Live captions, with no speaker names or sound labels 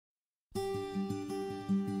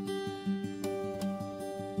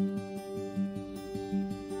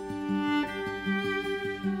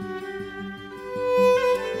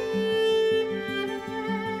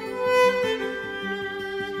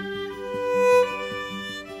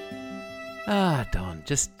Don,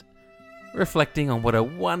 just reflecting on what a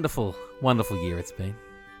wonderful, wonderful year it's been.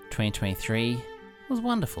 2023 was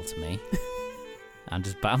wonderful to me. I'm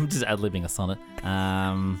just ad-libbing a sonnet.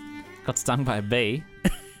 Got stung by a bee,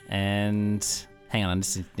 and hang on, I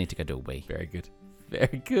just need to go do a wee. Very good.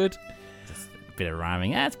 Very good. Just a bit of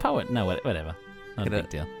rhyming. It's poet. No, whatever. Not a big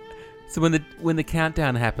deal. So when the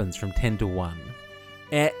countdown happens from 10 to 1,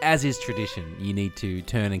 as is tradition, you need to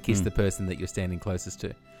turn and kiss the person that you're standing closest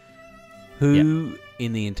to. Who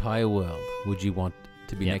in the entire world would you want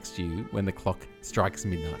to be next to you when the clock strikes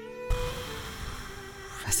midnight?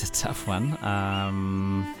 That's a tough one.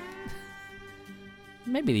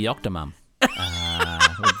 Maybe the Octomum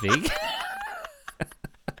would be.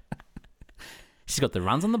 She's got the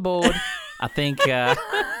runs on the board. I think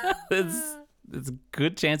there's a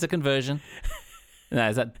good chance of conversion. No,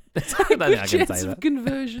 is that? I don't think I can say that.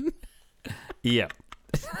 Conversion. Yeah.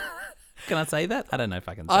 Can I say that? I don't know if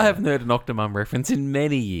I can say I haven't heard an Octomum reference in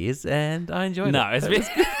many years, and I enjoyed it. No,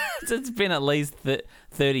 it's been at least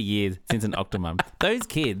 30 years since an Octomum. Those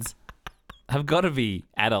kids have got to be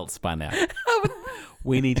adults by now.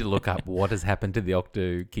 We need to look up what has happened to the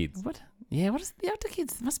Octo kids. What? Yeah, what is the Octo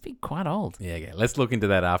kids? They must be quite old. Yeah, okay. Let's look into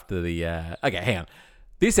that after the... Okay, hang on.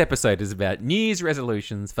 This episode is about New Year's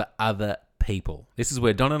resolutions for other people. This is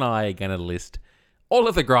where Don and I are going to list all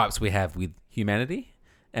of the gripes we have with humanity,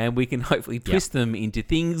 and we can hopefully twist them into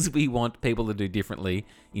things we want people to do differently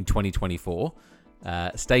in 2024.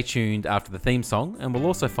 Stay tuned after the theme song, and we'll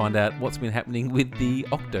also find out what's been happening with the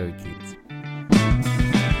Octo kids.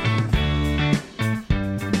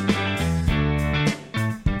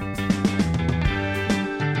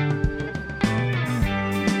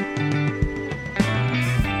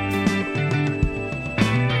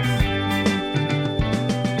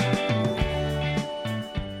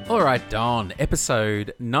 All right, Don,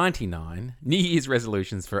 episode 99, New Year's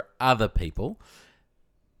resolutions for other people.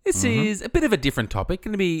 This is a bit of a different topic.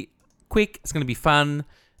 Going to be quick. It's going to be fun.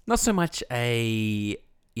 Not so much a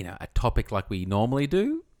topic like we normally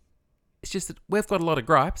do. It's just that we've got a lot of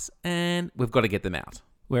gripes and we've got to get them out.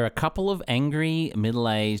 We're a couple of angry,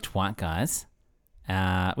 middle-aged white guys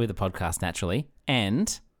with a podcast, naturally,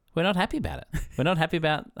 and we're not happy about it. We're not happy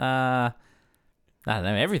about, I don't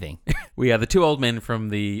know, everything. We are the two old men from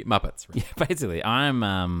the Muppets. Right? Yeah, basically.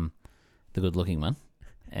 I'm the good-looking one,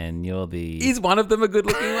 and you're the... Is one of them a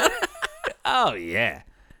good-looking one? Oh, yeah.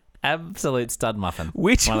 Absolute stud muffin.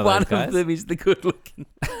 Which one of them is the good-looking?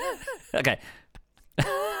 Okay.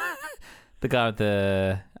 The guy with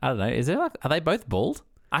the... I don't know. Are they both bald?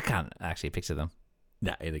 I can't actually picture them.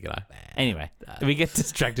 No, either can I. Anyway, we get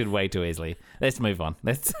distracted way too easily. Let's move on.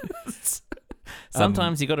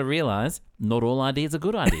 Sometimes you got to realise not all ideas are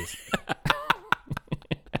good ideas.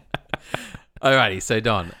 Alrighty, so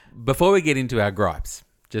Don, before we get into our gripes,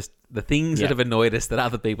 just the things that have annoyed us that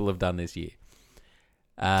other people have done this year.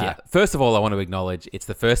 First of all, I want to acknowledge it's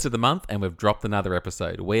the first of the month and we've dropped another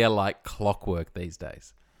episode. We are like clockwork these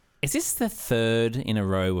days. Is this the third in a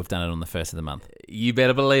row we've done it on the first of the month? You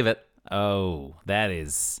better believe it. Oh, that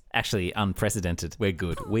is actually unprecedented. We're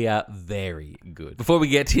good. We are very good. Before we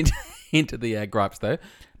get into the gripes, though.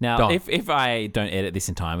 Now, Don. if I don't edit this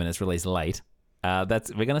in time and it's released late, we're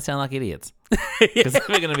going to sound like idiots. Because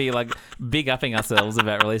we're going to be like big upping ourselves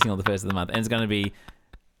about releasing on the first of the month. And it's going to be,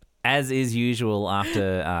 as is usual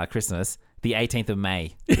after Christmas, the 18th of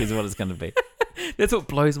May is what it's going to be. That's what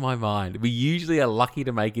blows my mind. We usually are lucky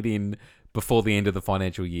to make it in before the end of the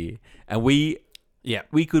financial year. And we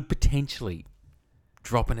could potentially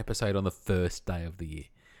drop an episode on the first day of the year.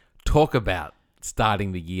 Talk about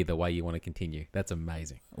starting the year the way you want to continue. That's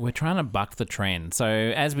amazing. We're trying to buck the trend. So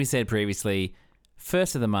as we said previously,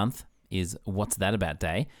 first of the month is What's That About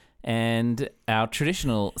Day. And our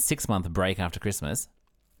traditional 6-month break after Christmas,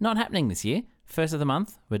 not happening this year. First of the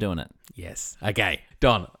month, we're doing it. Yes. Okay.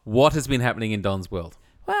 Don, what has been happening in Don's world?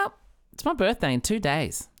 Well, it's my birthday in 2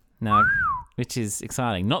 days. No, which is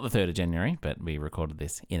exciting. Not the 3rd of January, but we recorded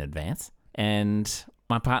this in advance. And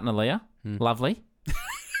my partner, Leah, lovely,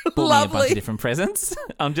 bought me a bunch of different presents.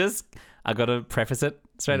 I got to preface it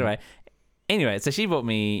straight away. Anyway, so she bought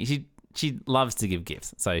me, she loves to give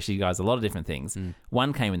gifts. So she goes a lot of different things.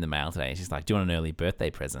 One came in the mail today. She's like, do you want an early birthday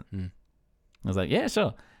present? I was like, yeah,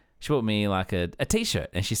 sure. She bought me like a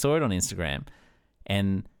T-shirt and she saw it on Instagram.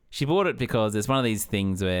 And she bought it because there's one of these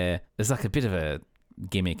things where there's like a bit of a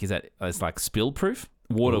gimmick is that it's like spill proof.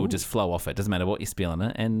 Water will just flow off it. Doesn't matter what you spill on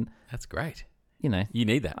it. And that's great. You know, you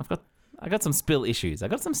need that. I got some spill issues. I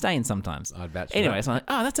got some stains sometimes. I'd bet. Anyway, so I'm like,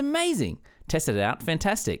 oh, that's amazing. Tested it out.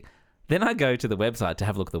 Fantastic. Then I go to the website to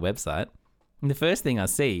have a look at the website. And the first thing I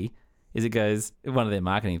see is it goes, one of their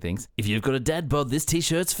marketing things, if you've got a dad bod, this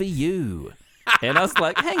T-shirt's for you. And I was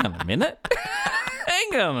like, hang on a minute.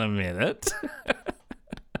 Hang on a minute.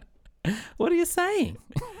 What are you saying?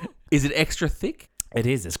 Is it extra thick? It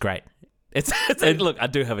is. It's great. Look, I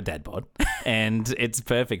do have a dad bod, and it's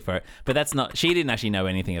perfect for it. But that's not. She didn't actually know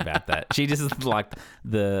anything about that. She just liked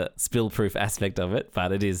the spill-proof aspect of it.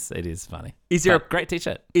 But it is funny. Is there a great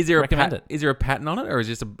t-shirt? Is there Recommend it. Is there a pattern on it, or is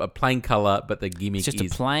it just a plain color? But the gimmick It's just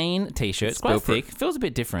is a plain t-shirt. It's quite thick. Feels a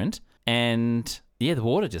bit different, and the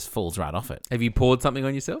water just falls right off it. Have you poured something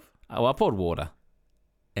on yourself? Oh, I poured water.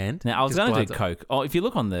 And now I was going to do Coke. Oh, if you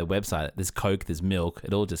look on the website, there's Coke, there's milk.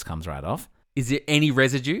 It all just comes right off. Is there any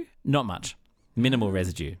residue? Not much. Minimal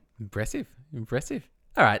residue. Impressive.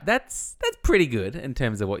 All right, that's pretty good in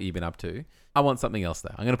terms of what you've been up to. I want something else,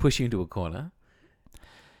 though. I'm going to push you into a corner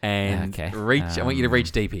and reach. I want you to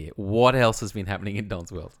reach deep here. What else has been happening in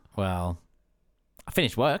Don's world? Well, I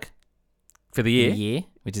finished work. For the year?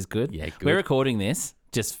 Which is good. Yeah, good. We're recording this,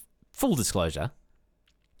 just full disclosure,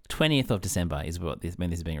 20th of December is when this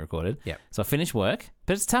is being recorded. Yeah. So I finished work,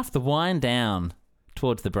 but it's tough. The wind down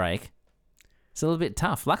towards the break, it's a little bit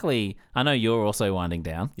tough. Luckily, I know you're also winding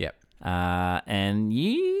down. Yep. And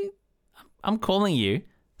I'm calling you.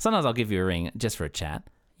 Sometimes I'll give you a ring just for a chat.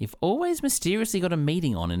 You've always mysteriously got a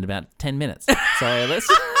meeting on in about 10 minutes. So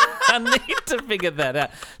I need to figure that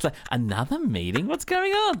out. It's like, another meeting? What's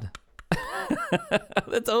going on?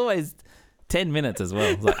 That's always 10 minutes as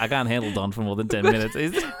well. It's like, I can't handle Don for more than 10 minutes.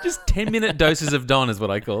 Just 10-minute doses of Don is what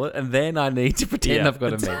I call it. And then I need to pretend I've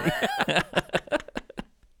got a meeting.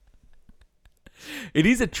 It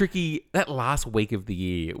is a tricky, that last week of the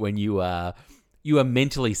year when you are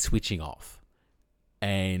mentally switching off.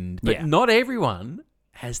 But not everyone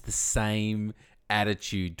has the same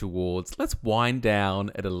attitude towards, let's wind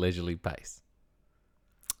down at a leisurely pace.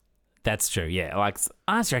 That's true, yeah. Like,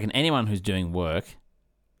 I reckon anyone who's doing work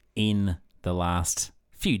in the last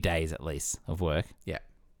few days at least of work,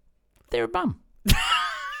 they're a bum.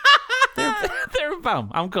 they're a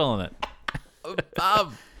bum. I'm calling it. A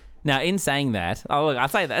bum. Now, in saying that, I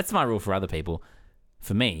say that's my rule for other people.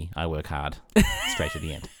 For me, I work hard straight to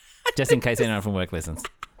the end. Just in case anyone from work listens.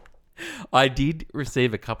 I did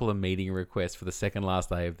receive a couple of meeting requests for the second last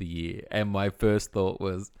day of the year, and my first thought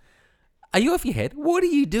was, are you off your head? What are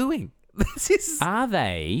you doing? Are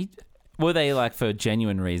they? Were they like for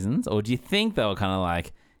genuine reasons, or do you think they were kind of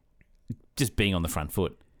like just being on the front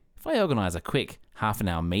foot? If I organise a quick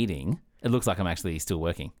half-an-hour meeting, it looks like I'm actually still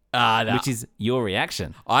working. No. Which is your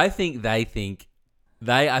reaction. I think they think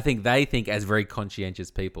as very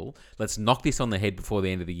conscientious people, let's knock this on the head before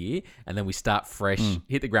the end of the year, and then we start fresh,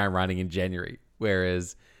 hit the ground running in January.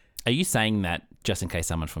 Whereas, are you saying that just in case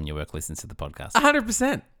someone from your work listens to the podcast?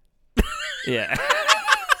 100%. Yeah.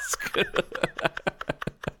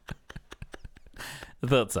 I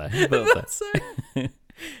thought so.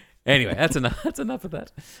 Anyway, that's enough of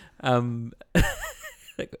that.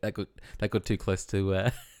 That got too close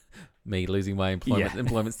to me losing my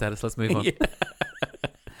employment status. Let's move on. Yeah.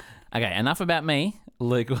 Okay, enough about me.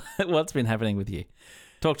 Luke, what's been happening with you?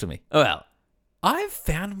 Talk to me. Well, I've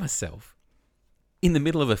found myself in the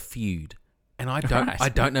middle of a feud, and I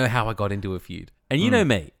don't know how I got into a feud. And you know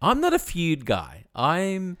me, I'm not a feud guy.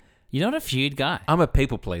 You're not a feud guy. I'm a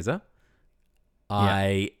people pleaser.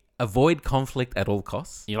 I avoid conflict at all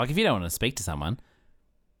costs. You're like, if you don't want to speak to someone,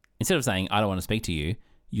 instead of saying, I don't want to speak to you,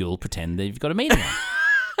 you'll pretend that you've got a meeting on.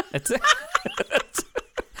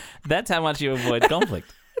 That's how much you avoid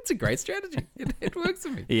conflict. It's a great strategy. It works for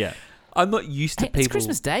me. Yeah. I'm not used to people. It's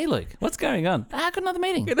Christmas Day, Luke. What's going on? I got another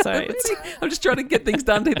meeting. I'm just trying to get things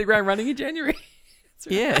done to hit the ground running in January.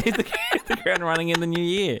 Yeah, hit the ground running in the new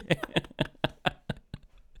year.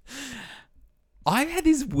 I've had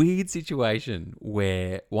this weird situation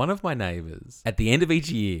where one of my neighbours, at the end of each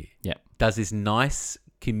year, does this nice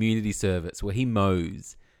community service where he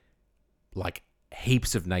mows like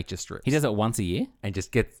heaps of nature strips. He does it once a year? And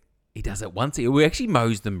he does it once a year. We actually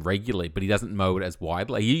mows them regularly, but he doesn't mow it as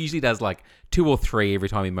widely. He usually does like 2 or 3 every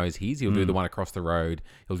time he mows his. He'll do the one across the road.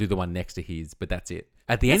 He'll do the one next to his, but that's it.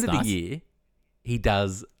 At the end of the year, he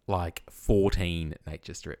does like 14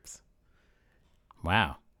 nature strips.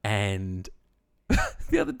 Wow. And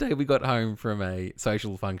the other day we got home from a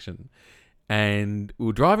social function and we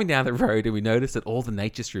were driving down the road and we noticed that all the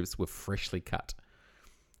nature strips were freshly cut.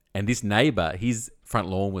 And this neighbour, his front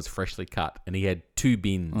lawn was freshly cut and he had 2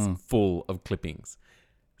 bins full of clippings.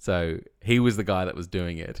 So he was the guy that was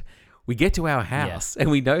doing it. We get to our house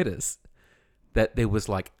and we notice that there was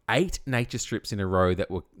like 8 nature strips in a row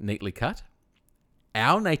that were neatly cut.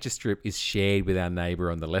 Our nature strip is shared with our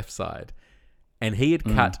neighbour on the left side. And he had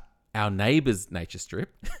cut our neighbour's nature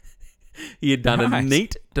strip. He had done a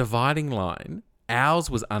neat dividing line ours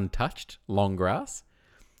was untouched, long grass.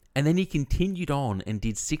 And then he continued on and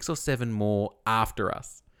did 6 or 7 more after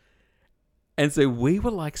us. And so we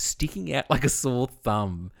were like sticking out like a sore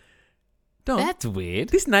thumb. Don, That's weird.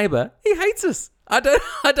 this neighbour, he hates us. I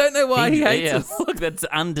don't know why he hates us. Look, that's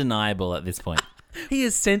undeniable at this point. He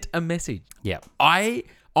has sent a message. Yeah. I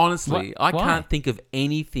honestly, Why? can't think of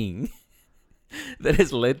anything that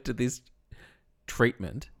has led to this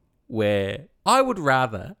treatment where I would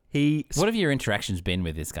rather he... What have your interactions been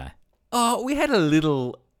with this guy? Oh, we had a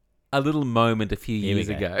little moment a few years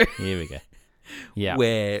ago. Here we go. Yeah.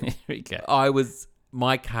 Where Here we go.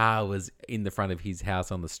 my car was in the front of his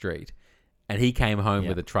house on the street and he came home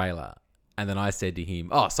with a trailer. And then I said to him,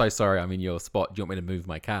 "Oh, so sorry, I'm in your spot. Do you want me to move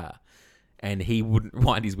my car?" And he wouldn't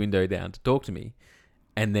wind his window down to talk to me.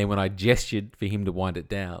 And then when I gestured for him to wind it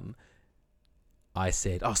down, I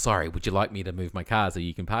said, "Oh, sorry, would you like me to move my car so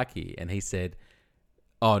you can park here?" And he said,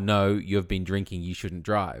 "Oh, no, you've been drinking. You shouldn't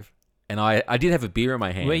drive." And I did have a beer in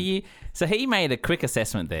my hand. So he made a quick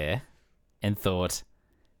assessment there and thought,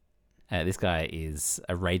 this guy is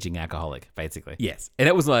a raging alcoholic, basically. Yes. And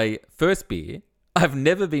it was my first beer. I've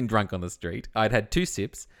never been drunk on the street. I'd had 2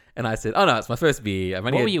 sips and I said, "Oh, no, it's my first beer."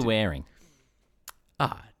 What were you wearing?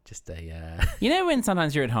 Just a... You know when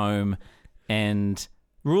sometimes you're at home and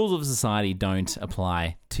rules of society don't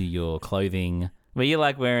apply to your clothing? Were you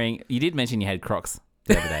like wearing... You did mention you had Crocs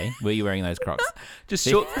the other day. Were you wearing those Crocs? Just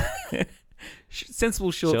short...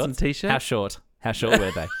 sensible shorts and T-shirt. How short? How short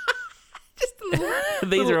were they? Just a little...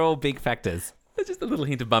 These are all big factors. There's just a little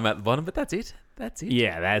hint of bum at the bottom, but that's it. That's it.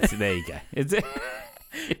 Yeah, there you go.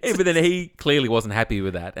 Yeah, but then he clearly wasn't happy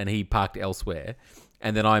with that and he parked elsewhere.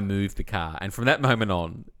 And then I moved the car. And from that moment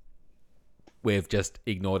on, we've just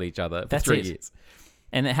ignored each other for 3 years.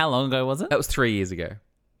 And how long ago was it? That was 3 years ago.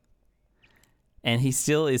 And he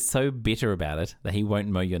still is so bitter about it that he won't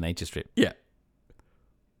mow your nature strip. Yeah.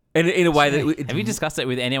 And in a way that... Have you discussed it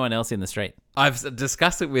with anyone else in the street? I've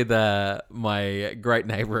discussed it with my great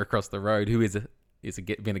neighbour across the road who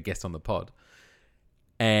been a guest on the pod.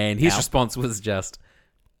 And his response was just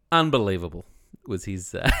unbelievable, was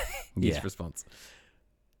his response.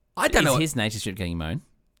 I don't know. Is his nature strip getting mown?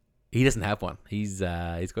 He doesn't have one. He's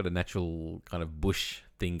got a natural kind of bush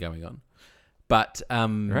thing going on. But...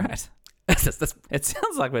 Right. that's, It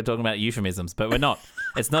sounds like we're talking about euphemisms, but we're not.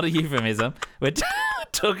 It's not a euphemism. We're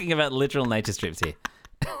talking about literal nature strips here.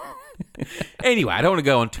 Anyway, I don't want to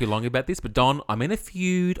go on too long about this, but Don, I'm in a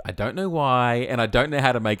feud. I don't know why, and I don't know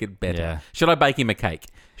how to make it better. Yeah. Should I bake him a cake?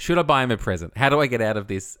 Should I buy him a present? How do I get out of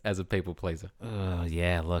this as a people pleaser? Oh,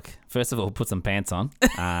 yeah, look. First of all, put some pants on.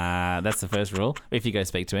 That's the first rule. If you go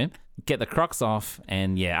speak to him, get the Crocs off.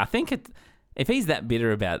 And yeah, I think if he's that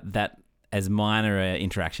bitter about that, as minor an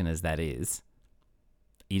interaction as that is,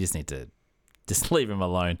 you just need to just leave him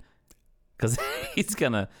alone. Because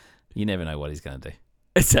you never know what he's going to do.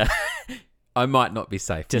 I might not be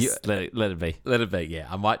safe. Just let it be. Let it be, yeah.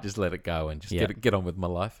 I might just let it go and just get on with my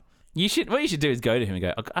life. What you should do is go to him and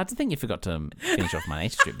go, I think you forgot to finish off my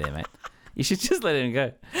nature strip there, mate. You should just let him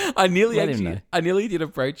go. I nearly did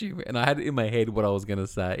approach him and I had it in my head what I was going to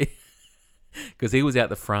say. Because he was out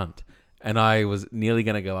the front and I was nearly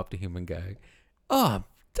going to go up to him and go, "Oh,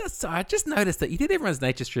 I just noticed that you did everyone's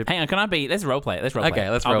nature strip." Hang on, let's role play it. Okay,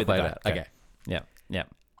 let's role play that. Okay. Yeah.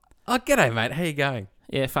 Oh, g'day, mate. How you going?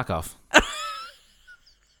 Yeah, fuck off.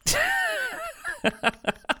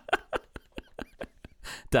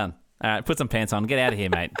 Done. All right, put some pants on. Get out of here,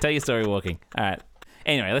 mate. Tell your story walking. All right.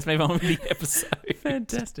 Anyway, let's move on with the episode.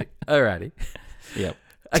 Fantastic. Alrighty. Yep.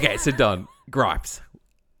 Okay, so Don, gripes.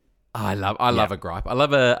 I love a gripe. I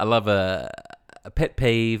love a pet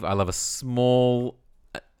peeve. I love a small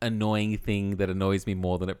annoying thing that annoys me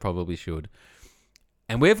more than it probably should.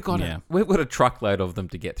 And we've got a truckload of them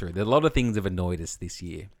to get through. There are a lot of things have annoyed us this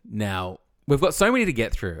year. Now, we've got so many to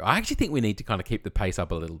get through. I actually think we need to kind of keep the pace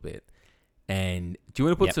up a little bit. And do you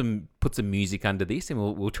want to put some music under this,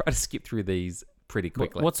 and we'll try to skip through these pretty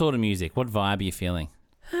quickly. What sort of music? What vibe are you feeling?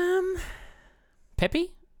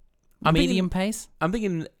 Peppy? Medium pace? I'm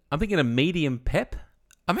thinking a medium pep.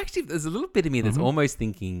 There's a little bit of me that's almost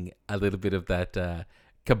thinking a little bit of that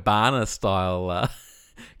Cabana style,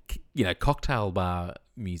 cocktail bar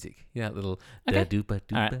music. Little Let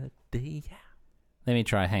me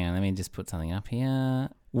try. Hang on. Let me just put something up here.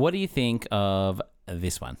 What do you think of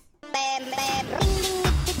this one?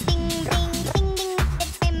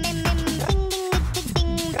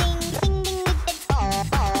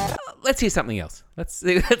 Let's hear something else. Let's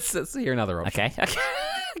hear another option.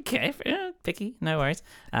 Okay. Picky. No worries.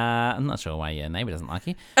 I'm not sure why your neighbour doesn't like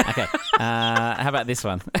you. Okay. How about this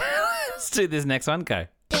one? Let's do this next one. Go.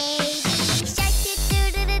 Baby shark,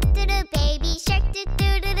 baby shark,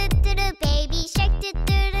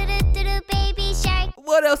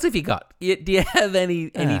 else have you got? Do you have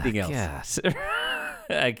anything else? Gosh.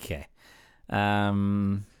 Okay.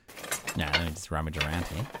 No, let me just rummage around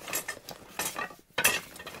here.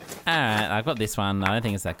 All right, I've got this one. I don't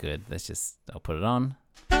think it's that good. I'll put it on.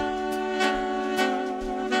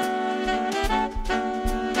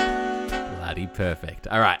 Bloody perfect.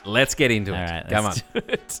 All right, let's get into it. All right, Come on.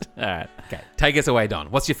 let's do it. All right. Okay, take us away,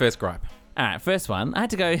 Don. What's your first gripe? All right, first one. I had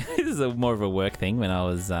to go. This is more of a work thing when I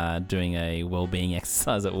was doing a well-being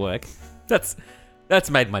exercise at work. That's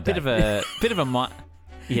made my day. Bit of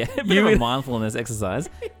a mindfulness exercise.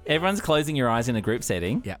 Everyone's closing your eyes in a group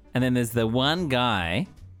setting. Yeah. And then there's the one guy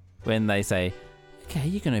when they say, "Okay,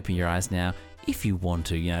 you can open your eyes now if you want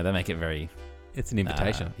to." You know, they make it very. It's an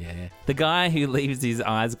invitation. Yeah. The guy who leaves his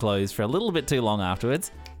eyes closed for a little bit too long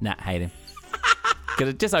afterwards. Nah, hate him.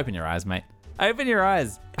 Just open your eyes, mate. Open your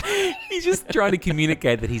eyes. He's just trying to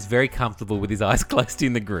communicate that he's very comfortable with his eyes closed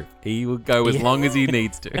in the group. He will go as long as he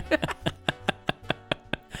needs to.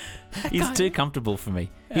 He's too comfortable for me.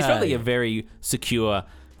 He's probably a very secure,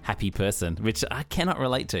 happy person, which I cannot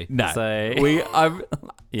relate to. No. So I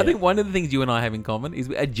think one of the things you and I have in common is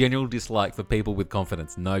a general dislike for people with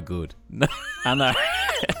confidence. No good. No. I know.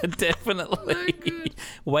 Definitely.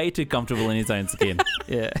 Way too comfortable in his own skin.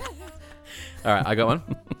 Yeah. All right, I got one.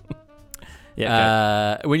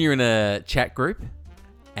 Yeah. When you're in a chat group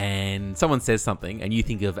and someone says something and you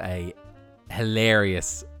think of a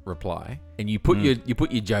hilarious reply and you put your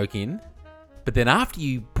joke in, but then after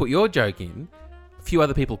you put your joke in, a few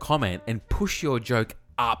other people comment and push your joke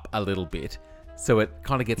up a little bit so it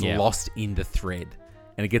kind of gets lost in the thread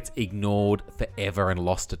and it gets ignored forever and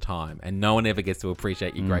lost to time and no one ever gets to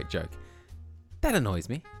appreciate your great joke. That annoys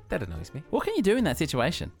me. What can you do in that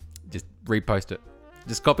situation? Just repost it.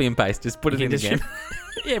 Just copy and paste. Just put it in again.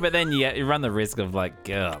 Yeah, but then you run the risk of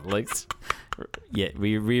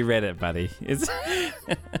we reread it, buddy.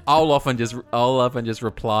 I'll often just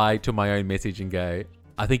reply to my own message and go,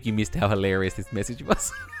 I think you missed how hilarious this message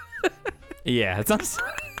was. Yeah,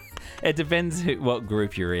 it depends what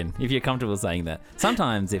group you're in. If you're comfortable saying that.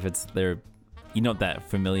 Sometimes if you're not that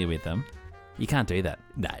familiar with them, you can't do that.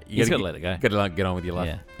 No, you just got to let it go. Got to get on with your life.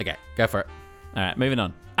 Yeah. Okay, go for it. All right, moving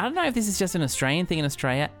on. I don't know if this is just an Australian thing in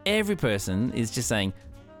Australia. Every person is just saying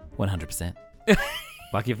 100%.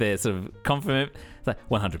 Like if they're sort of confident, it's like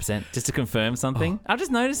 100%, just to confirm something. I've just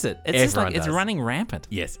noticed it. It's just like it's running rampant.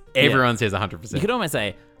 Yes, everyone says 100%. You could almost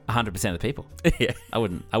say 100% of the people. Yeah, I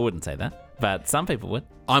wouldn't say that, but some people would.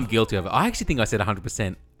 I'm guilty of it. I actually think I said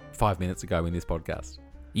 100% 5 minutes ago in this podcast.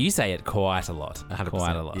 You say it quite a lot. 100%.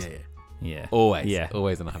 Quite a lot. Yeah. Always. Yeah.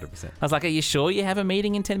 Always on 100%. I was like, are you sure you have a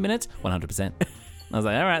meeting in 10 minutes? 100%. I was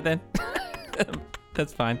like, all right then.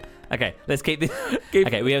 That's fine. Okay, let's keep this.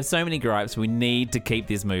 Okay, we have so many gripes. We need to keep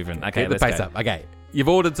this moving. Okay, let's pace up. Okay, you've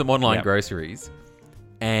ordered some online groceries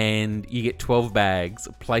and you get 12 bags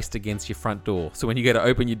placed against your front door. So when you go to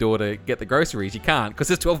open your door to get the groceries, you can't because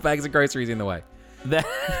there's 12 bags of groceries in the way.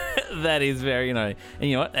 That is very annoying. And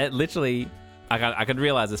you know what? It literally... I could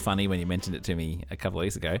realize it's funny when you mentioned it to me a couple of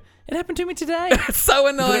weeks ago. It happened to me today. It's so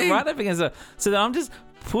annoying. Right up against it. So then I'm just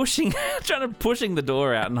pushing the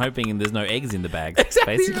door out and hoping there's no eggs in the bags.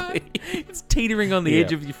 Exactly basically. Right. It's teetering on the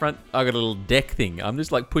edge of your front. I got a little deck thing. I'm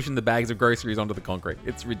just like pushing the bags of groceries onto the concrete.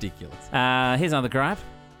 It's ridiculous. Here's another gripe.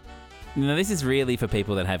 Now, this is really for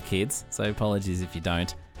people that have kids, so apologies if you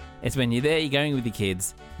don't. It's when you're there, you're going with your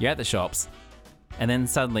kids, you're at the shops, and then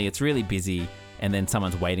suddenly it's really busy, and then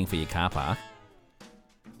someone's waiting for your car park.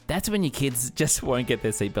 That's when your kids just won't get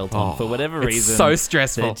their seatbelt on for whatever reason. It's so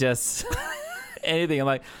stressful. They're just anything. I'm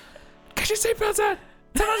like, get your seatbelts on.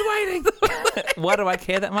 Someone's waiting. Why do I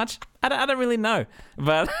care that much? I don't really know.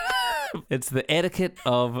 But it's the etiquette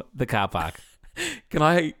of the car park. Can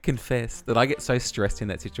I confess that I get so stressed in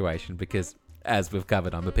that situation because, as we've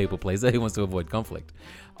covered, I'm a people pleaser who wants to avoid conflict.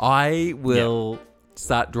 I will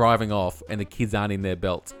start driving off and the kids aren't in their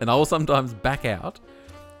belts. And I will sometimes back out,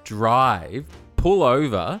 drive, pull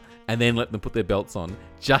over, and then let them put their belts on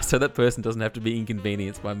just so that person doesn't have to be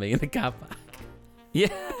inconvenienced by me in the car park. Yeah.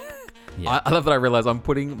 I love that I realize I'm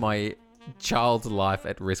putting my child's life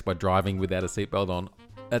at risk by driving without a seatbelt on.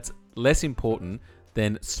 That's less important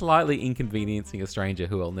than slightly inconveniencing a stranger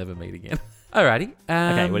who I'll never meet again. Alrighty.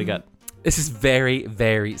 Okay, what do you got? This is very,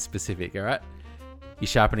 very specific, all right? You're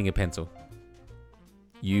sharpening a pencil.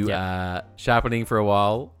 You are sharpening for a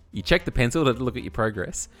while. You check the pencil to look at your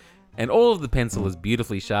progress. And all of the pencil is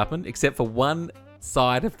beautifully sharpened, except for one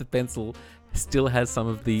side of the pencil still has some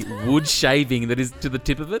of the wood shaving that is to the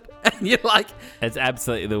tip of it. And you're like... It's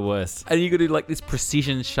absolutely the worst. And you got to do like this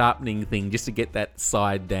precision sharpening thing just to get that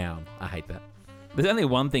side down. I hate that. There's only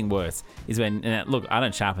one thing worse is when, look, I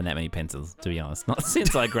don't sharpen that many pencils, to be honest. Not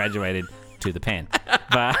since I graduated to the pen.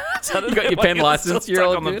 But You got your pen license, you're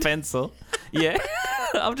all on good. the pencil. Yeah.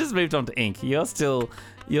 I've just moved on to ink. You're still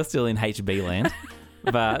in HB land.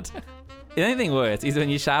 But the only thing worse is when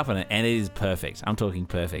you sharpen it and it is perfect. I'm talking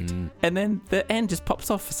perfect. And then the end just pops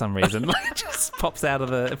off for some reason. Like it just pops out of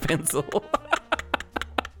the pencil.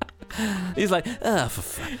 He's like, oh, for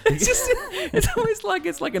fuck. It's almost like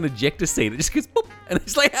it's like an ejector seat. It just goes boop, and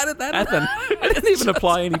it's like, how did that happen? I didn't even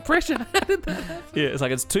apply any pressure. How did that happen? Yeah, it's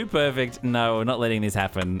like, it's too perfect. No, we're not letting this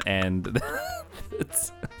happen. And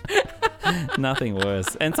it's nothing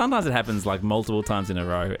worse. And sometimes it happens like multiple times in a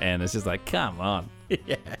row, and it's just like, come on.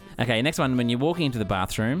 Yeah. Okay, next one. When you're walking into the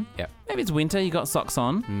bathroom, Yep. maybe it's winter, you got socks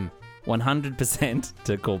on. 100%,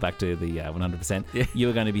 to call back to the 100%,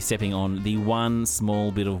 you're going to be stepping on the one small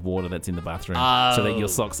bit of water that's in the bathroom so that your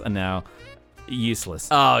socks are now useless.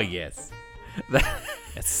 Oh, yes.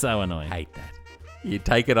 It's so annoying. Hate that. You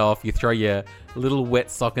take it off, you throw your little wet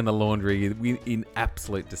sock in the laundry in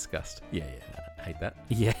absolute disgust. Yeah, hate that.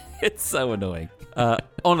 Yeah, it's so annoying. On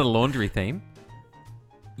a laundry theme,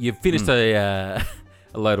 you've finished a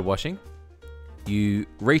load of washing. You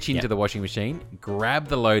reach into the washing machine, grab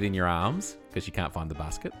the load in your arms because you can't find the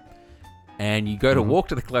basket, and you go to walk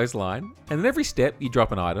to the clothesline, and at every step you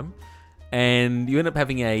drop an item, and you end up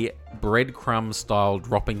having a breadcrumb style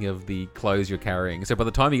dropping of the clothes you're carrying. So by the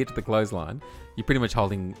time you get to the clothesline, you're pretty much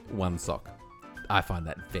holding one sock. I find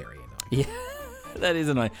that very annoying. Yeah, that is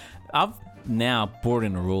annoying. I've now brought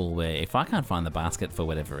in a rule where if I can't find the basket for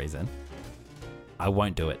whatever reason, I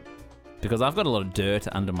won't do it because I've got a lot of dirt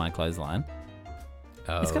under my clothesline.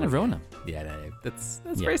 It's going to ruin them. Yeah, no, that's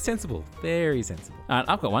very sensible. Very sensible. All right,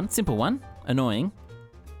 I've got one. Simple one. Annoying.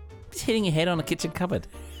 Just hitting your head on a kitchen cupboard.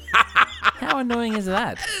 How annoying is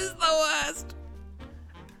that? It's the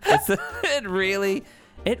worst.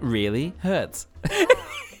 It really hurts.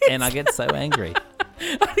 And I get so angry.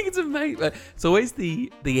 I think it's amazing. It's always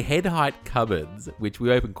the head height cupboards, which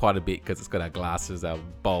we open quite a bit because it's got our glasses, our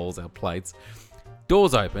bowls, our plates.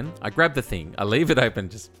 Doors open. I grab the thing. I leave it open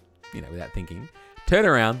just, without thinking. Turn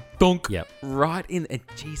around, thunk, right in, and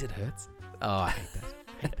geez, it hurts. Oh, I hate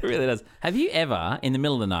that. It really does. Have you ever, in the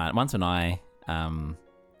middle of the night, once when I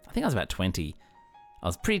think I was about 20, I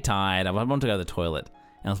was pretty tired, I wanted to go to the toilet,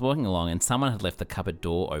 and I was walking along, and someone had left the cupboard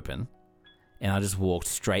door open, and I just walked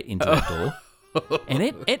straight into that door, and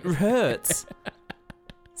it hurts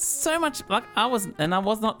so much. Like I was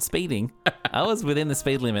not speeding. I was within the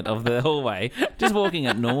speed limit of the hallway, just walking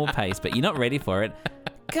at normal pace, but you're not ready for it.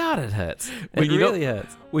 God, it hurts. It really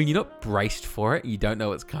hurts. When you're not braced for it, you don't know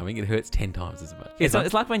what's coming, it hurts 10 times as much. It's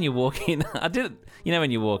like when you walk in. I did it.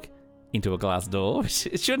 When you walk into a glass door, which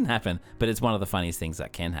it shouldn't happen, but it's one of the funniest things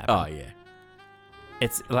that can happen. Oh, yeah.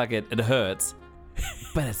 It's like it hurts,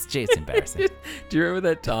 but it's embarrassing. Do you remember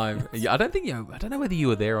that time? I don't know whether you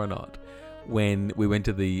were there or not, when we went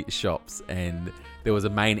to the shops and there was a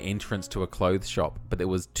main entrance to a clothes shop, but there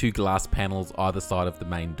was 2 glass panels either side of the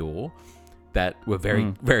main door that were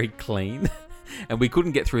very, very clean. And we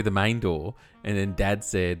couldn't get through the main door. And then Dad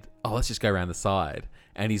said, oh, let's just go around the side.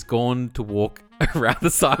 And he's gone to walk around the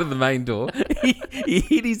side of the main door. He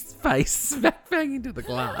hit his face smack bang into the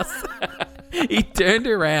glass. He turned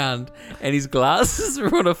around and his glasses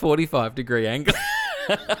were on a 45-degree angle.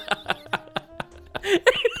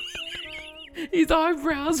 His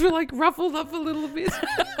eyebrows were like ruffled up a little bit.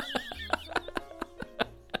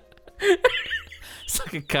 It's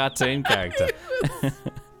like a cartoon character.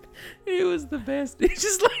 He was the best. He's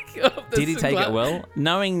just like, did he take it well?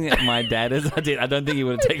 Knowing my dad as I did, I don't think he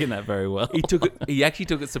would have taken that very well. He actually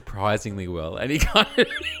took it surprisingly well, and he kind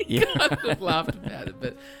of laughed about it.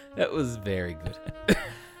 But that was very good.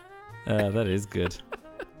 That is good.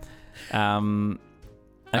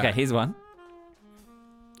 Okay, here's one.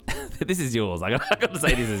 This is yours. I got to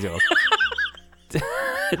say this is yours.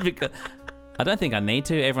 Because I don't think I need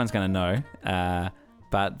to. Everyone's going to know.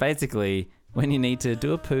 But basically, when you need to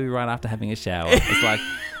do a poo right after having a shower, it's like,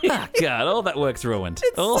 oh God, all that work's ruined.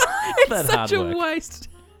 It's such a waste.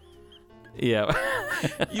 Yeah.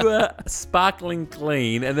 You are sparkling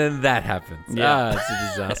clean, and then that happens. Yeah. It's a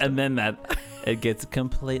disaster. And then it gets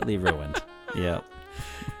completely ruined. Yeah.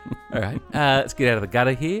 All right. Let's get out of the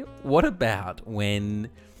gutter here. What about when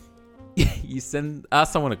you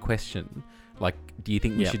ask someone a question, like, do you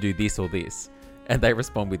think we should do this or this? And they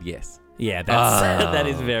respond with yes. Yeah, that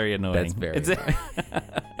is very annoying. That's very annoying.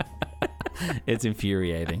 It's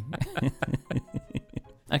infuriating.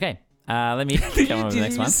 Okay, let me come on to the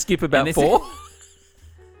next one. Skip about 4?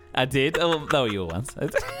 I did. Oh, they were your ones.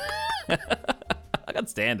 I got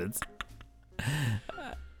standards.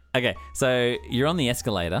 Okay, so you're on the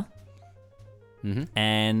escalator,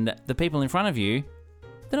 and the people in front of you,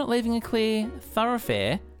 they're not leaving a clear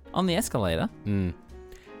thoroughfare on the escalator.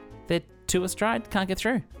 They're too astride, can't get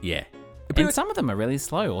through. Yeah. And some of them are really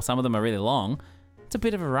slow, or some of them are really long. It's a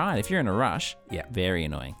bit of a ride. If you're in a rush, very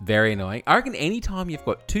annoying. Very annoying. I reckon any time you've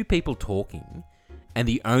got two people talking and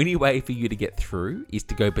the only way for you to get through is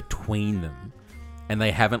to go between them and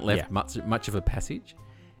they haven't left much of a passage.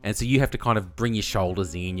 And so you have to kind of bring your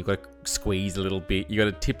shoulders in. You've got to squeeze a little bit. You've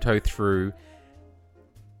got to tiptoe through.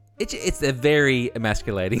 It's a very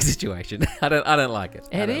emasculating situation. I don't like it.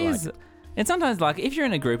 It is. And sometimes, like, if you're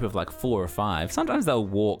in a group of, like, 4 or 5, sometimes they'll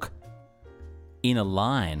walk in a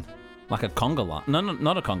line, like a conga line. No,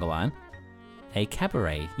 not a conga line. A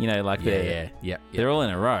cabaret. You know, like they're all in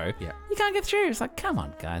a row. Yeah. You can't get through. It's like, come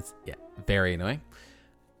on, guys. Yeah. Very annoying.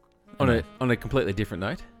 On a completely different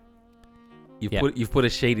note, you've put a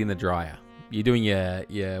sheet in the dryer. You're doing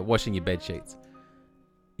your washing your bed sheets.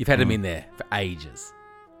 You've had them in there for ages.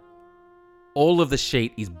 All of the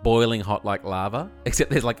sheet is boiling hot like lava,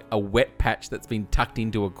 except there's like a wet patch that's been tucked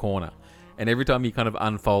into a corner. And every time you kind of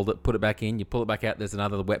unfold it, put it back in, you pull it back out, there's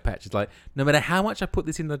another wet patch. It's like, no matter how much I put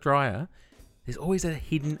this in the dryer, there's always a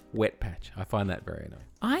hidden wet patch. I find that very annoying.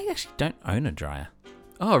 I actually don't own a dryer.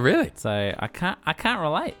 Oh, really? So I can't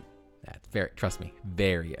relate. That's trust me,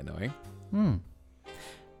 very annoying.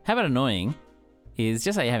 How about annoying is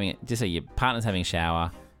just say your partner's having a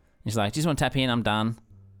shower. She's like, just want to tap in, I'm done.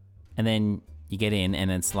 And then you get in and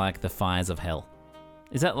it's like the fires of hell.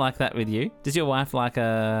 Is that like that with you? Does your wife like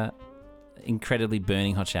a incredibly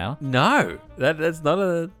burning hot shower? No, that's not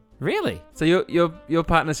a... Really? So your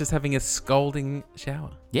partner's just having a scalding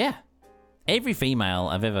shower? Yeah. Every female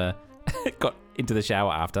I've ever got into the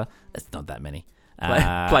shower after, it's not that many.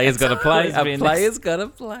 Player's got to play. A player's got to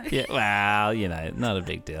play. Yeah, well, you know, not a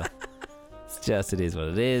big deal. It's just, it is what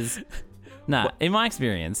it is. No, in my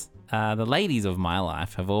experience, the ladies of my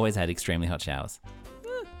life have always had extremely hot showers.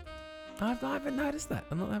 I haven't noticed that.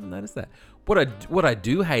 I haven't noticed that. What I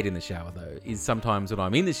do hate in the shower, though, is sometimes when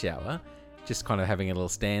I'm in the shower, just kind of having a little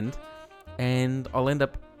stand, and I'll end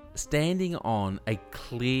up standing on a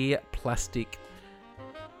clear plastic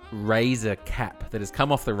razor cap that has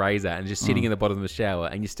come off the razor and just sitting in the bottom of the shower,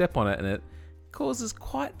 and you step on it and it causes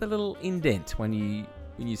quite the little indent when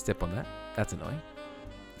you step on that. That's annoying.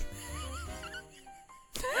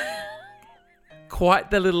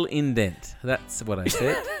 Quite the little indent. That's what I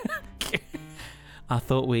said. I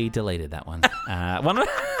thought we deleted that one.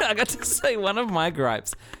 I got to say one of my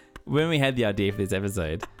gripes when we had the idea for this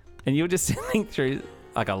episode, and you were just sitting through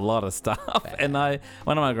like a lot of stuff, and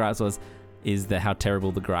one of my gripes is how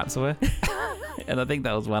terrible the gripes were, and I think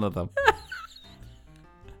that was one of them.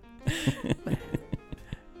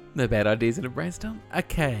 No bad ideas in a brainstorm.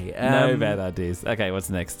 Okay. No bad ideas. Okay, what's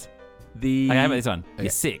next? Okay, how about this one? Okay. You're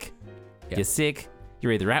sick. Yep. You're sick.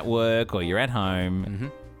 You're either at work or you're at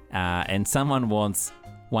home, and someone wants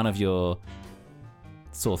one of your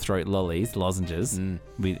sore throat lozenges.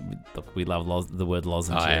 We love the word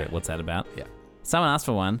lozenge here. What's that about? Yeah. Someone asks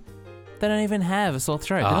for one. They don't even have a sore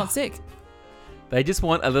throat. They're not sick. They just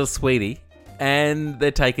want a little sweetie, and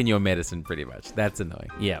they're taking your medicine pretty much. That's annoying.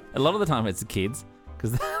 Yeah. A lot of the time it's the kids,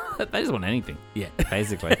 because they just want anything. Yeah.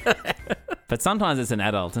 Basically. But sometimes it's an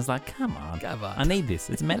adult, and it's like, come on. I need this.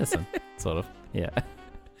 It's medicine. Sort of. Yeah.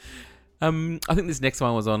 I think this next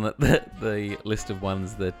one was on the list of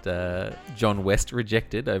ones that John West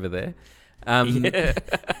rejected over there. Yeah.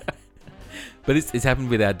 But it's happened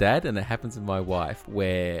with our dad, and it happens with my wife,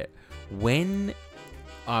 where when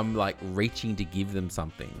I'm like reaching to give them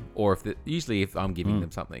something, or usually if I'm giving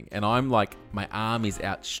them something, and I'm like, my arm is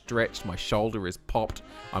outstretched, my shoulder is popped,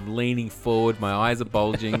 I'm leaning forward, my eyes are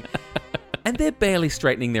bulging, and they're barely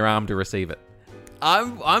straightening their arm to receive it.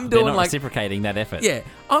 I'm doing they're not like reciprocating that effort. Yeah,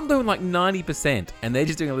 I'm doing like 90%, and they're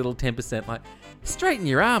just doing a little 10%. Like, straighten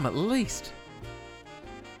your arm at least.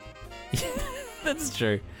 That's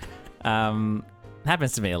true.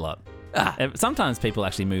 Happens to me a lot. Sometimes people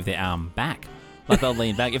actually move their arm back. Like they'll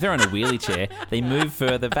lean back. If they're on a wheelie chair, they move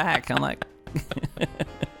further back. I'm like...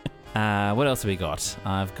 what else have we got?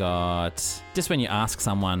 I've got... Just when you ask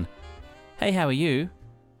someone, hey, how are you?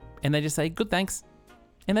 And they just say, good, thanks.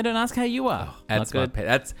 And they don't ask how you are. That's my pet.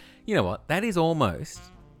 That's, you know what? That is almost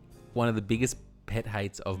one of the biggest pet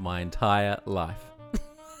hates of my entire life.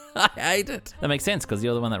 I hate it. That makes sense because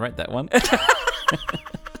you're the one that wrote that one.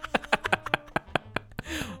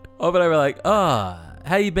 But I were like,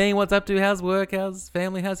 how you been? What's up to? How's work? How's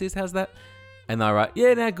family? How's this? How's that? And I write,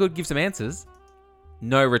 yeah, now good. Give some answers.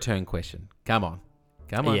 No return question. Come on.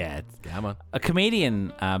 Come on. Yeah. Come on. A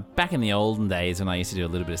comedian back in the olden days when I used to do a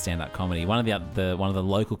little bit of stand-up comedy, one of the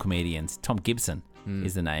local comedians, Tom Gibson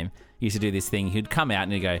is the name, used to do this thing. He'd come out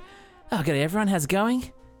and he'd go, "Oh, g'day everyone, how's it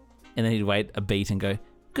going?" And then he'd wait a beat and go,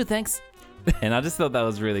 "Good, thanks." And I just thought that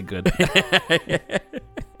was really good.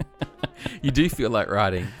 You do feel like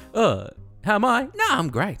writing, "Oh, how am I?" "No, I'm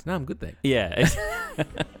great. No, I'm good, thanks." Yeah.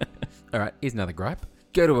 All right, here's another gripe.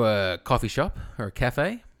 Go to a coffee shop or a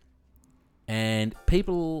cafe, and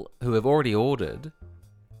people who have already ordered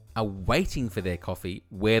are waiting for their coffee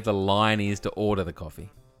where the line is to order the coffee.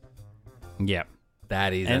 Yep.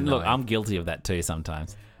 That is And look, annoying. I'm guilty of that too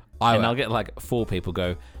sometimes. I'll get like 4 people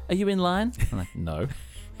go, "Are you in line?" I'm like, "No."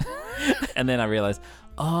 And then I realize,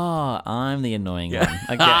 oh, I'm the annoying one.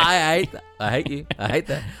 Okay. I hate that. I hate you. I hate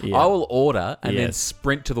that. Yeah. I will order and then Yes.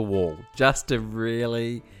 sprint to the wall just to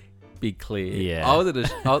really be clear. Yeah.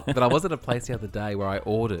 But I was at a place the other day where I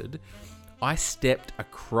ordered. I stepped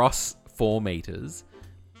across 4 meters,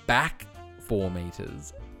 back 4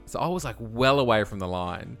 meters. So I was like well away from the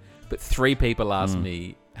line. But 3 people asked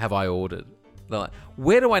me, "Have I ordered?" They're like,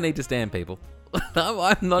 "Where do I need to stand, people?"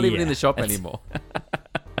 I'm not even in the shop anymore.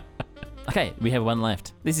 Okay, we have one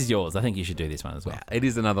left. This is yours. I think you should do this one as well. Wow, it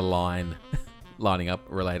is another lining up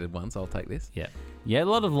related one, so I'll take this. Yeah. Yeah, a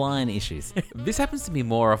lot of line issues. This happens to me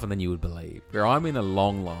more often than you would believe, where I'm in a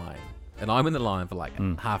long line, and I'm in the line for like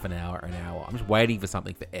half an hour, an hour. I'm just waiting for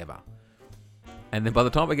something forever. And then by the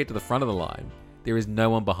time I get to the front of the line, there is no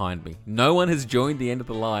one behind me. No one has joined the end of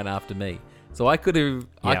the line after me. So I could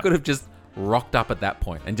have just rocked up at that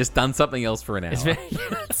point and just done something else for an hour.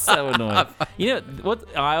 It's so annoying. You know,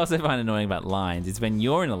 what I also find annoying about lines is when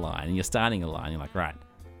you're in a line and you're starting a line, you're like, right,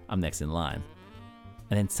 I'm next in line.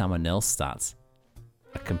 And then someone else starts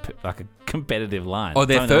a competitive line. Oh,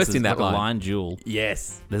 they're Someone else first in has that got line. a line duel.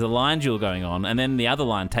 Yes. There's a line duel going on, and then the other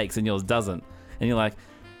line takes and yours doesn't. And you're like,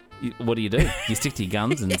 what do? You stick to your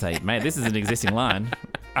guns and say, "Mate, this is an existing line.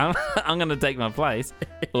 I'm going to take my place."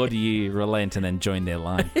 Or do you relent and then join their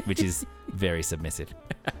line, which is very submissive?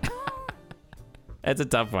 That's a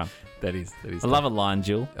tough one. That is. I love a line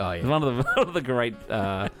duel. Oh, yeah. It's one of the great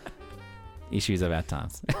issues of our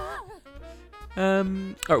times. All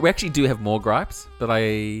right, we actually do have more gripes, but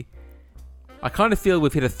I kind of feel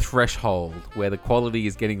we've hit a threshold where the quality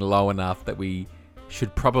is getting low enough that we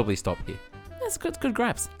should probably stop here. That's good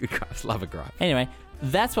gripes. Good gripes. Love a gripe. Anyway,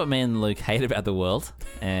 that's what me and Luke hate about the world,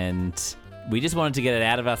 and we just wanted to get it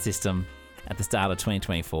out of our system at the start of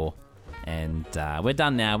 2024. And we're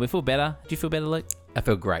done now. We feel better. Do you feel better, Luke? I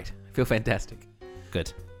feel great. I feel fantastic.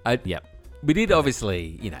 Good. Yep. We did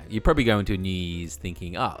obviously, you probably go into a New Year's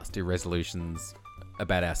thinking, let's do resolutions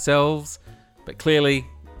about ourselves. But clearly,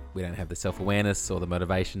 we don't have the self-awareness or the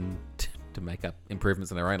motivation to make up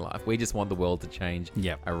improvements in our own life. We just want the world to change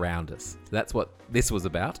around us. So that's what this was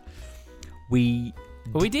about. We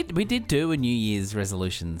did do a New Year's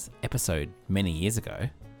resolutions episode many years ago.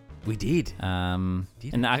 We did. And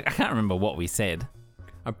I can't remember what we said.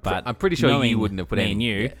 But I'm pretty sure you wouldn't have put any. And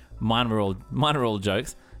you, mine were all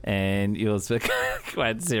jokes, and yours were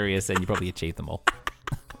quite serious, and you probably achieved them all.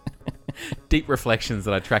 Deep reflections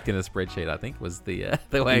that I tracked in a spreadsheet, I think, was the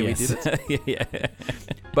way we did it. Yeah.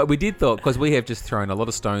 But we did thought, because we have just thrown a lot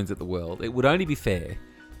of stones at the world, it would only be fair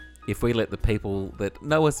if we let the people that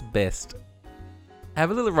know us best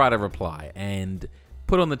have a little right of reply and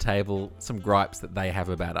put on the table some gripes that they have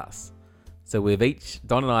about us. So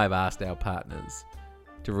Don and I have asked our partners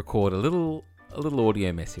to record a little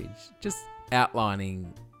audio message, just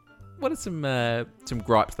outlining what are some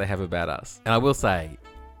gripes they have about us. And I will say,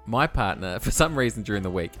 my partner, for some reason during the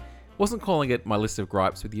week, wasn't calling it my list of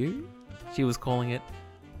gripes with you. She was calling it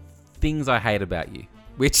things I hate about you,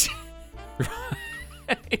 which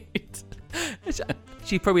right.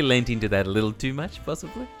 She probably lent into that a little too much,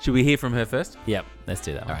 possibly. Should we hear from her first? Yep, let's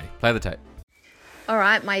do that one. All right, play the tape. All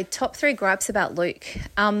right, my top 3 gripes about Luke.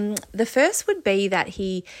 The first would be that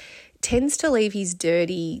he tends to leave his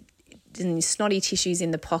dirty and snotty tissues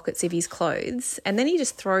in the pockets of his clothes, and then he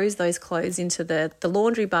just throws those clothes into the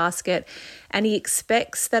laundry basket, and he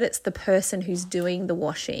expects that it's the person who's doing the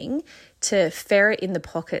washing to ferret in the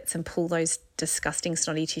pockets and pull those disgusting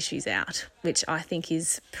snotty tissues out, which I think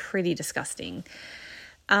is pretty disgusting.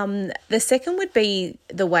 The second would be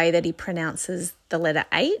the way that he pronounces the letter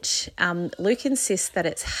H. Luke insists that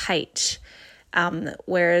it's H,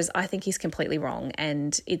 whereas I think he's completely wrong,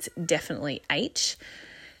 and it's definitely H.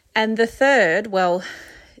 And the third, well,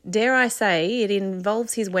 dare I say, it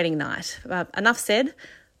involves his wedding night. Enough said.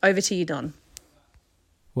 Over to you, Don.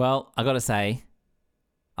 Well, I got to say,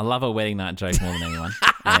 I love a wedding night joke more than anyone.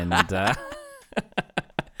 And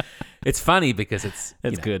it's funny because it's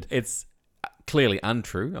good. It's clearly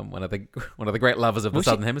untrue. I'm one of the great lovers of the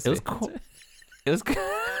Southern Hemisphere. It was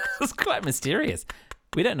quite mysterious.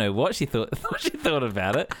 We don't know what she thought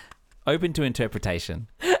about it. Open to interpretation.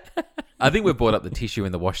 I think we've brought up the tissue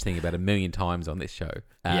and the wash thing about 1 million times on this show.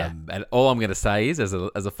 And all I'm going to say is, as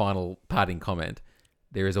a final parting comment,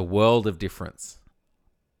 there is a world of difference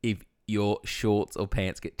if your shorts or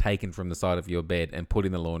pants get taken from the side of your bed and put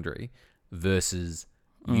in the laundry versus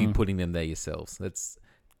you putting them there yourselves. That's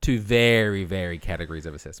two very, very categories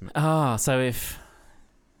of assessment. Oh, so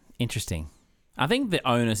interesting. I think the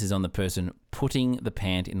onus is on the person putting the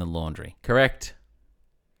pant in the laundry. Correct.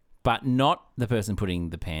 But not the person putting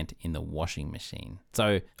the pant in the washing machine.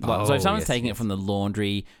 So if someone's taking it from the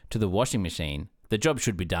laundry to the washing machine, the job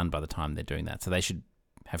should be done by the time they're doing that. So they should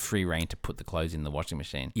have free reign to put the clothes in the washing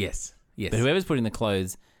machine. Yes. But whoever's putting the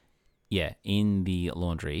clothes, in the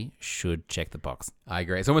laundry should check the box. I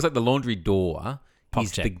agree. It's almost like the laundry door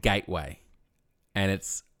is the gateway. And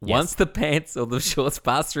it's once the pants or the shorts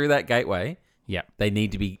pass through that gateway, they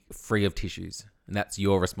need to be free of tissues. And that's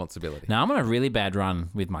your responsibility. Now, I'm on a really bad run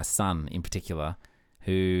with my son in particular,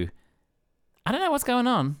 who, I don't know what's going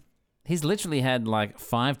on. He's literally had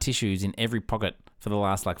 5 tissues in every pocket for the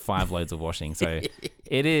last 5 loads of washing. So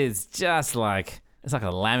it is just it's like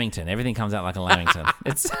a Lamington. Everything comes out like a Lamington.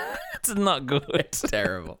 It's not good. It's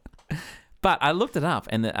terrible. But I looked it up,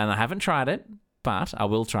 and I haven't tried it, but I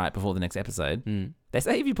will try it before the next episode. They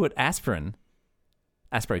say if you put Aspro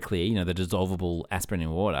Clear, the dissolvable aspirin in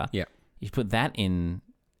water, you put that in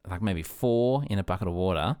maybe 4 in a bucket of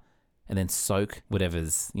water, and then soak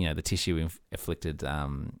whatever's the tissue afflicted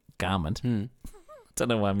garment. Don't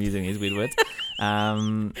know why I'm using these weird words.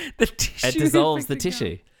 The tissue. It dissolves the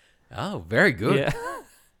tissue. Oh, very good. Yeah.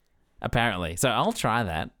 Apparently. So I'll try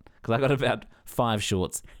that because I got about 5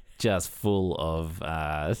 shorts just full of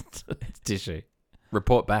tissue.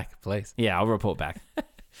 Report back, please. Yeah, I'll report back.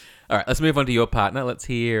 All right, let's move on to your partner. Let's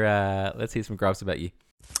hear some gripes about you.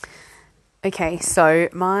 Okay, so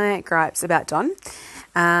my gripes about Don.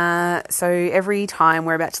 So every time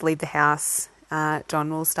we're about to leave the house, Don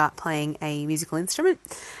will start playing a musical instrument.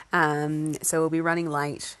 So we'll be running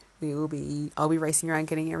late. I'll be racing around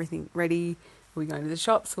getting everything ready. We'll be going to the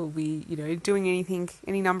shops. We'll be, doing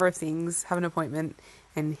any number of things, have an appointment,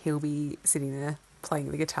 and he'll be sitting there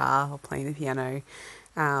playing the guitar or playing the piano.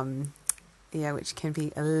 Which can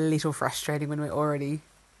be a little frustrating when we're already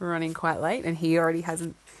running quite late and he already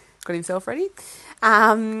hasn't got himself ready.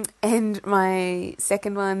 And my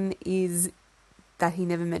second one is that he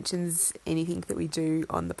never mentions anything that we do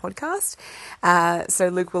on the podcast. So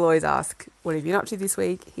Luke will always ask, what have you been up to this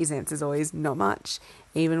week? His answer is always not much.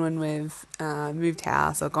 Even when we've moved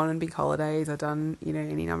house or gone on big holidays or done,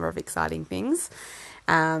 any number of exciting things.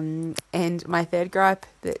 And my third gripe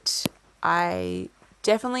that I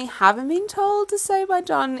definitely haven't been told to say by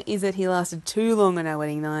John is that he lasted too long on our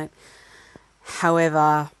wedding night.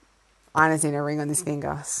 However, I haven't seen a ring on this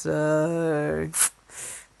finger, so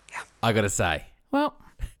yeah. I got to say, well,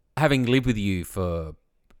 having lived with you for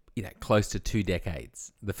close to 2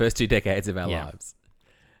 decades, the first 2 decades of our lives,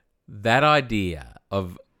 that idea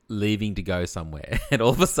of leaving to go somewhere and all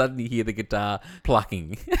of a sudden you hear the guitar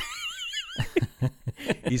plucking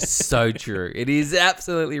is so true. It is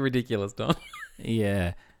absolutely ridiculous, Don.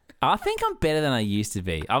 Yeah. I think I'm better than I used to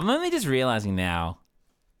be. I'm only just realising now,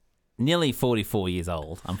 nearly 44 years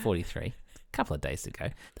old. I'm 43. A couple of days to go.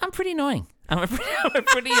 I'm pretty annoying. I'm a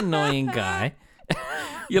pretty annoying guy.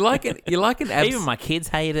 You're like an Even my kids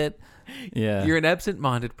hate it. Yeah. You're an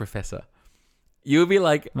absent-minded professor. You'll be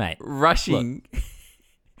mate, rushing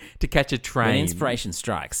to catch a train. When inspiration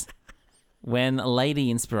strikes, when Lady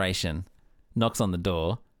Inspiration knocks on the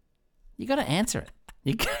door, you got to answer it.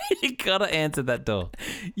 You got to answer that door.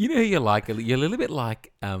 You know who you're like? You're a little bit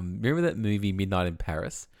like, remember that movie Midnight in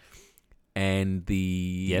Paris? And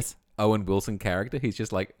the Owen Wilson character who's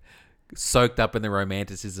just soaked up in the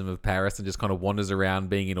romanticism of Paris and just kind of wanders around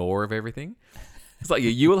being in awe of everything. It's like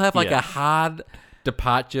you will have a hard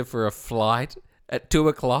departure for a flight at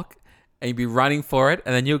 2:00 and you'll be running for it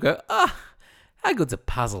and then you'll go, how good's a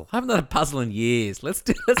puzzle? I haven't done a puzzle in years. Let's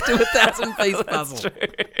do a 1,000-piece puzzle.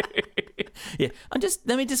 Yeah,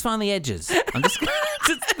 let me just find the edges. I'm just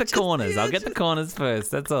the corners. I'll get the corners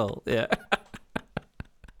first. That's all. Yeah.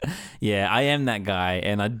 Yeah, I am that guy,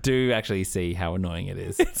 and I do actually see how annoying it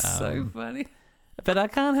is. It's so funny. But I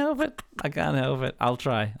can't help it. I'll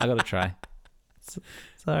try. I got to try.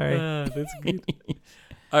 Sorry. That's good.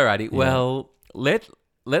 Alrighty. Yeah. Well,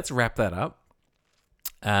 let's wrap that up.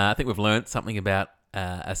 I think we've learned something about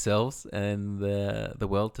ourselves and the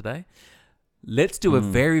world today. Let's do a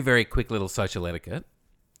very, very quick little social etiquette.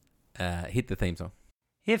 Hit the theme song.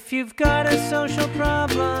 If you've got a social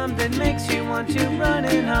problem that makes you want to run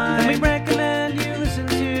and hide, then we recommend you listen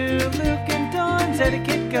to Luke and Don's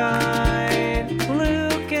Etiquette Guide.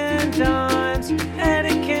 Luke and Don's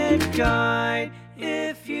Etiquette Guide,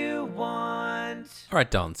 if you want. All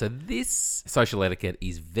right, Don. So this social etiquette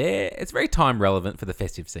is very time relevant for the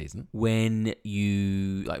festive season. When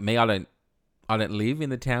you, like me, I don't live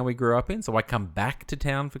in the town we grew up in, so I come back to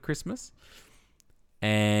town for Christmas.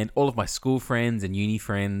 And all of my school friends and uni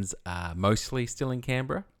friends are mostly still in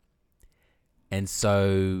Canberra. And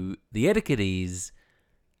so the etiquette is,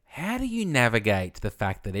 how do you navigate the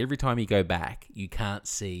fact that every time you go back, you can't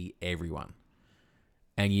see everyone?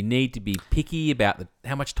 And you need to be picky about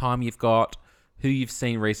how much time you've got, who you've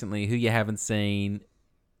seen recently, who you haven't seen.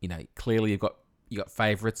 You know, clearly you got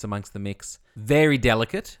favourites amongst the mix. Very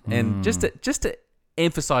delicate. And just to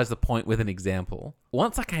emphasize the point with an example,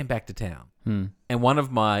 once I came back to town, and one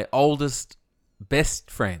of my oldest, best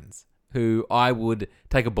friends, who I would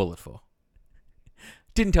take a bullet for,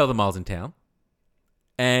 didn't tell them I was in town.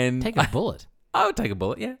 And Take a bullet? I would take a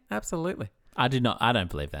bullet, yeah, absolutely. I don't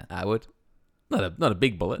believe that. I would. Not a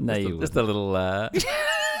big bullet. No, just a little...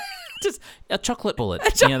 Just a chocolate bullet.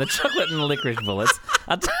 You know, the chocolate and licorice bullets.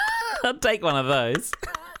 I'd take one of those.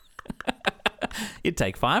 You'd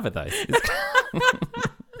take 5 of those.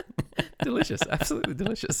 Delicious, absolutely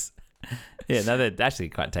delicious. Yeah, no, they're actually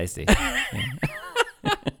quite tasty.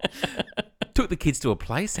 Took the kids to a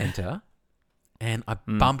play centre and I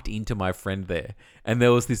bumped into my friend there. And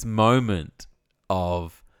there was this moment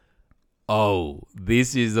of, oh,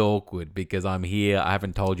 this is awkward because I'm here. I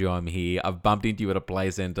haven't told you I'm here. I've bumped into you at a play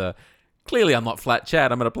centre. Clearly, I'm not flat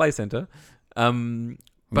chat. I'm at a play centre.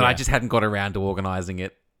 But I just hadn't got around to organising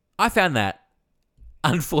it. I found that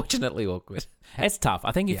unfortunately awkward. It's tough.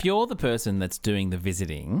 I think if you're the person that's doing the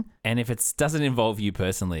visiting and if it doesn't involve you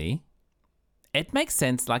personally, it makes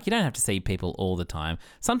sense. Like, you don't have to see people all the time.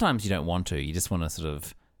 Sometimes you don't want to. You just want to sort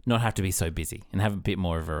of not have to be so busy and have a bit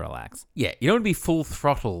more of a relax. Yeah, you don't want to be full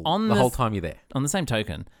throttle the whole time you're there. On the same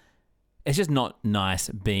token, it's just not nice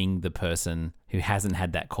being the person who hasn't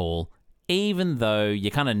had that call, even though you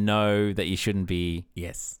kind of know that you shouldn't be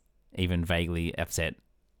even vaguely upset.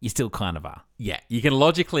 You still kind of are. Yeah, you can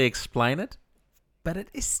logically explain it, but it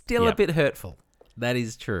is still a bit hurtful. That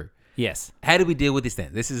is true. Yes. How do we deal with this then?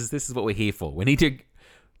 This is what we're here for. We need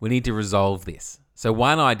to resolve this. So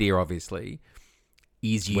one idea, obviously,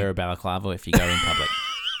 is you wear a balaclava if you go in public.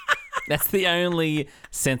 That's the only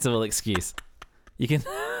sensible excuse. You can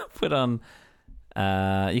put on.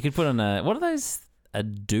 You can put on a, what are those? A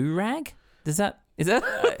do-rag? Is that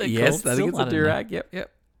what they're yes, called? I think it's a do-rag.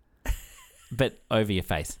 Yep. But over your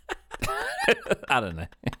face. I don't know.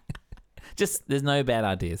 Just, there's no bad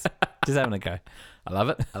ideas. Just having a go. I love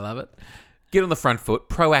it. Get on the front foot,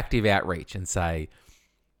 proactive outreach and say,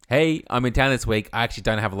 hey, I'm in town this week. I actually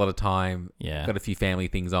don't have a lot of time. Yeah. Got a few family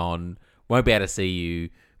things on. Won't be able to see you,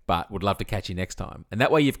 but would love to catch you next time. And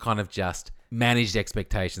that way you've kind of just managed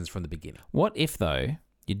expectations from the beginning. What if, though,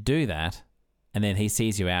 you do that and then he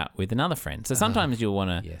sees you out with another friend? So sometimes you'll want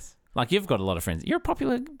to... Yes. Like, you've got a lot of friends. You're a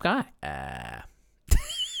popular guy.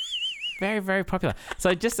 Very, very popular.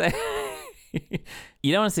 So just say...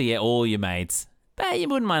 you don't want to see all your mates, but you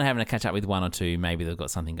wouldn't mind having a catch up with one or two. Maybe they've got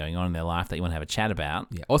something going on in their life that you want to have a chat about.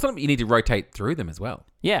 Yeah. Or something you need to rotate through them as well.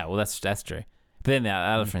 Yeah, well, that's true. But then the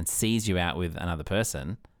other friend sees you out with another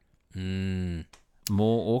person. More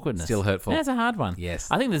awkwardness. Still hurtful. Yeah, it's a hard one. Yes.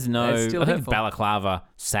 I think there's no... It's still I think hurtful. balaclava,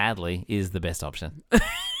 sadly, is the best option.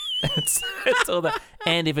 it's all that.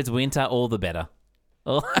 And if it's winter, all the better.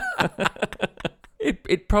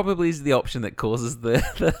 It probably is the option that causes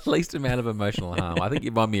the least amount of emotional harm. I think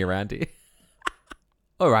you mind me around here.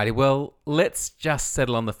 Alrighty, well, let's just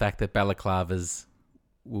settle on the fact that balaclavas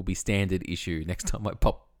will be standard issue next time I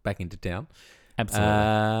pop back into town.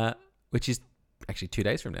 Absolutely. Which is actually 2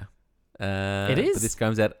 days from now. It is? But this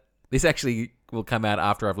comes out. This actually will come out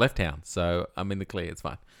after I've left town, so I'm in the clear. It's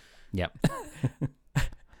fine. Yep.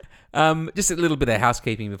 Just a little bit of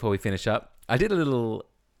housekeeping before we finish up. I did a little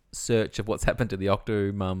search of what's happened to the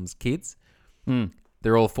Octo Mum's kids.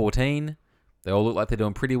 They're all 14. They all look like they're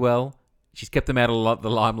doing pretty well. She's kept them out of the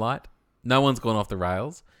limelight. No one's gone off the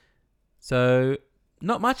rails. So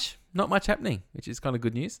not much happening, which is kind of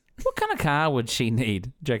good news. What kind of car would she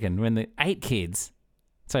need, do you reckon, when the 8 kids,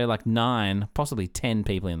 so like 9, possibly 10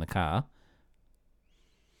 people in the car?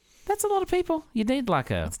 That's a lot of people. You need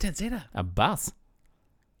like It's 10-seater. a bus.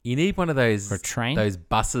 You need one of those Or a train? those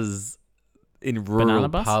buses in Banana rural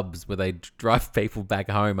bus? pubs where they drive people back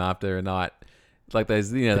home after a night. Like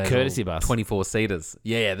those, The those courtesy bus. 24-seaters.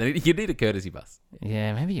 Yeah, you need a courtesy bus.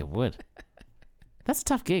 Yeah, maybe you would. That's a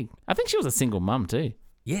tough gig. I think she was a single mum too.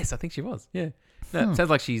 Yes, I think she was. Yeah. No, it sounds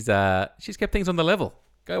like she's kept things on the level.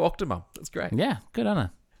 Go Octomom. That's great. Yeah, good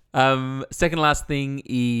on her. Second last thing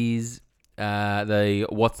is the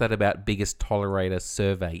What's That About Biggest Tolerator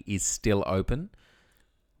survey is still open.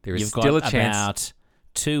 There is You've still a got chance. about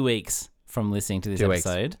 2 weeks from listening to this 2 weeks.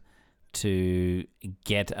 episode to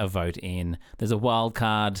get a vote in. There's a wild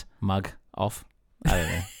card mug off. I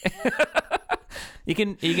don't know.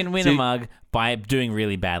 You can win a mug by doing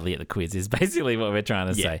really badly at the quiz is basically what we're trying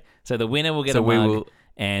to say. So the winner will get a mug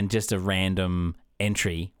and just a random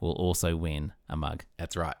entry will also win a mug.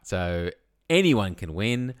 That's right. So anyone can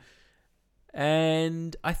win.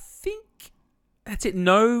 And I think that's it.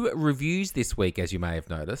 No reviews this week, as you may have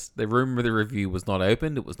noticed. The room where the review was not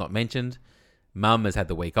opened. It was not mentioned. Mum has had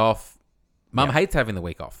the week off. Mum hates having the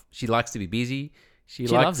week off. She likes to be busy. She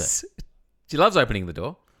loves it. She loves opening the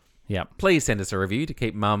door. Yep. Please send us a review to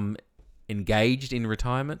keep Mum engaged in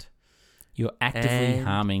retirement. You're actively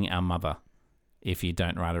harming our mother if you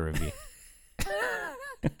don't write a review.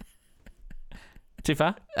 Too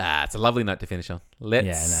far? It's a lovely note to finish on. Yeah,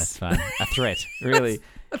 that's fine. A threat, really.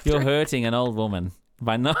 You're hurting an old woman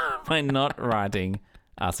by not writing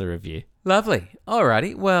us a review. Lovely.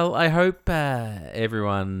 Alrighty. Well, I hope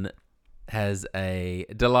everyone has a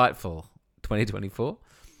delightful 2024.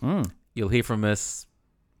 You'll hear from us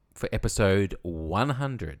for episode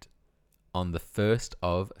 100 on the 1st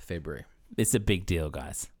of February. It's a big deal,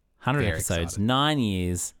 guys. 100 Very episodes, excited. 9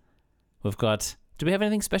 years. We've got... Do we have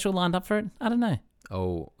anything special lined up for it? I don't know.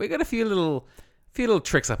 Oh, we got a few little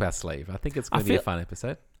tricks up our sleeve. I think it's going to be a fun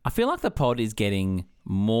episode. I feel like the pod is getting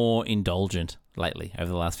more indulgent lately over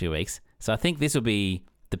the last few weeks. So I think this will be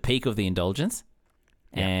the peak of the indulgence.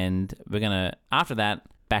 Yeah. And we're going to, after that,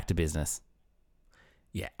 back to business.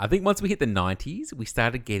 Yeah, I think once we hit the 90s, we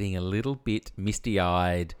started getting a little bit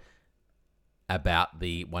misty-eyed about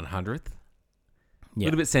the 100th. A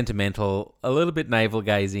little bit sentimental, a little bit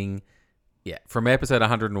navel-gazing. Yeah, from episode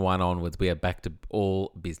 101 onwards, we are back to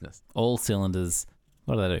all business. All cylinders.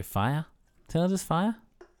 What do they do? Fire? Cylinders fire?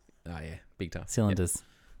 Oh, yeah, big time. Cylinders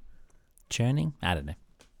churning? I don't know.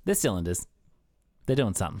 They're cylinders. They're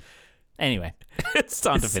doing something. Anyway, it's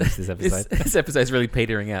time to finish this episode. This episode's really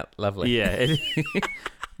petering out. Lovely. Yeah.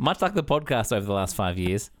 Much like the podcast over the last 5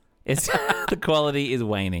 years, the quality is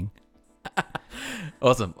waning.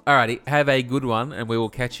 Awesome. Alrighty, have a good one, and we will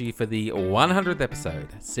catch you for the 100th episode.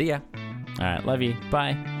 See ya. All right, love you.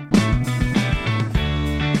 Bye.